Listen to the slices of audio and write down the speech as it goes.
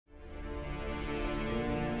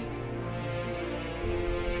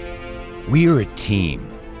We are a team.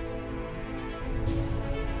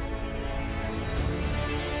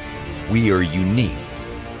 We are unique.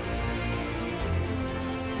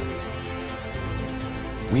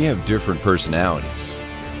 We have different personalities.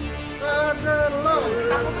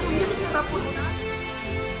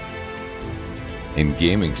 And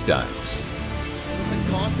gaming styles.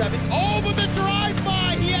 Concept. Oh, but the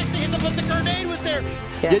drive-by! He actually hit but the grenade was there.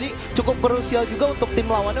 Jadi cukup krusial juga untuk tim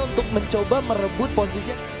lawannya untuk mencoba merebut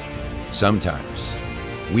posisi. Sometimes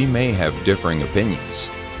we may have differing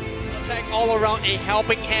opinions. Attack all around, a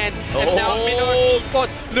helping hand. And now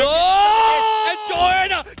Esports. No! And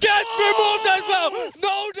Joanna gets removed as well.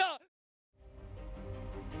 No doubt.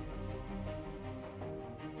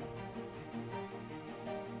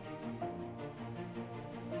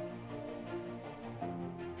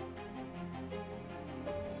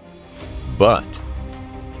 But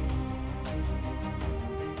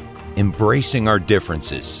embracing our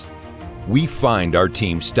differences, we find our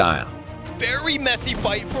team style. Very messy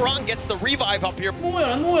fight. Ferran gets the revive up here.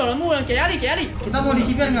 Mua rồi, kéo đi. Kita mau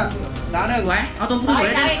disiapin nggak? Nggak ada gue. Tunggu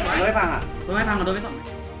deh.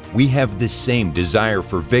 We have the same desire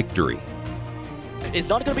for victory. It's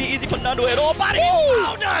not going to be easy for Nando at all, but he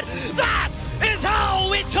found it! That is how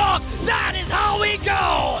we talk! That is how we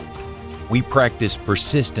go! We practice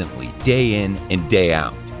persistently, day in and day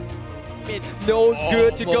out. No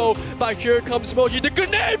good to go, but here comes Moji. The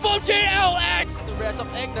grenade from JLX! The rest of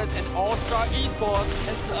Agnes and All-Star Esports.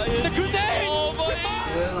 The grenade!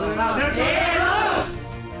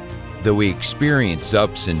 Though we experience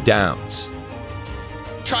ups and downs,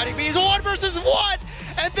 Trying to be 1 versus 1,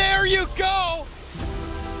 and there you go!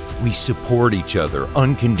 we support each other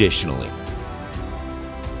unconditionally.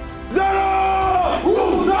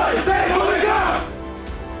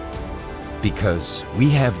 Because we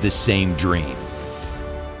have the same dream,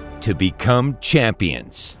 to become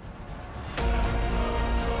champions.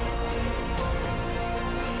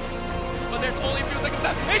 But there's only a few seconds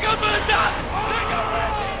left. He goes for the shot!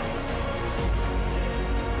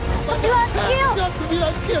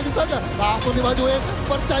 Sembilan kill di sana. Langsung dimajuin,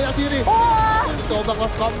 percaya diri. Coba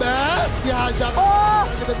close combat, dihajar.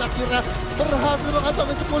 Dan akhirnya berhasil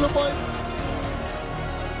mengantongi 10 poin.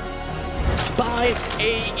 By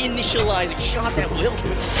a initializing shot that will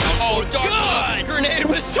do. Oh, God! Grenade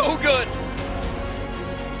was so good!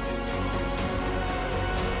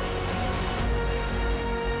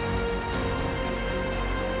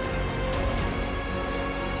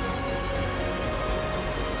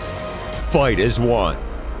 Fight as one.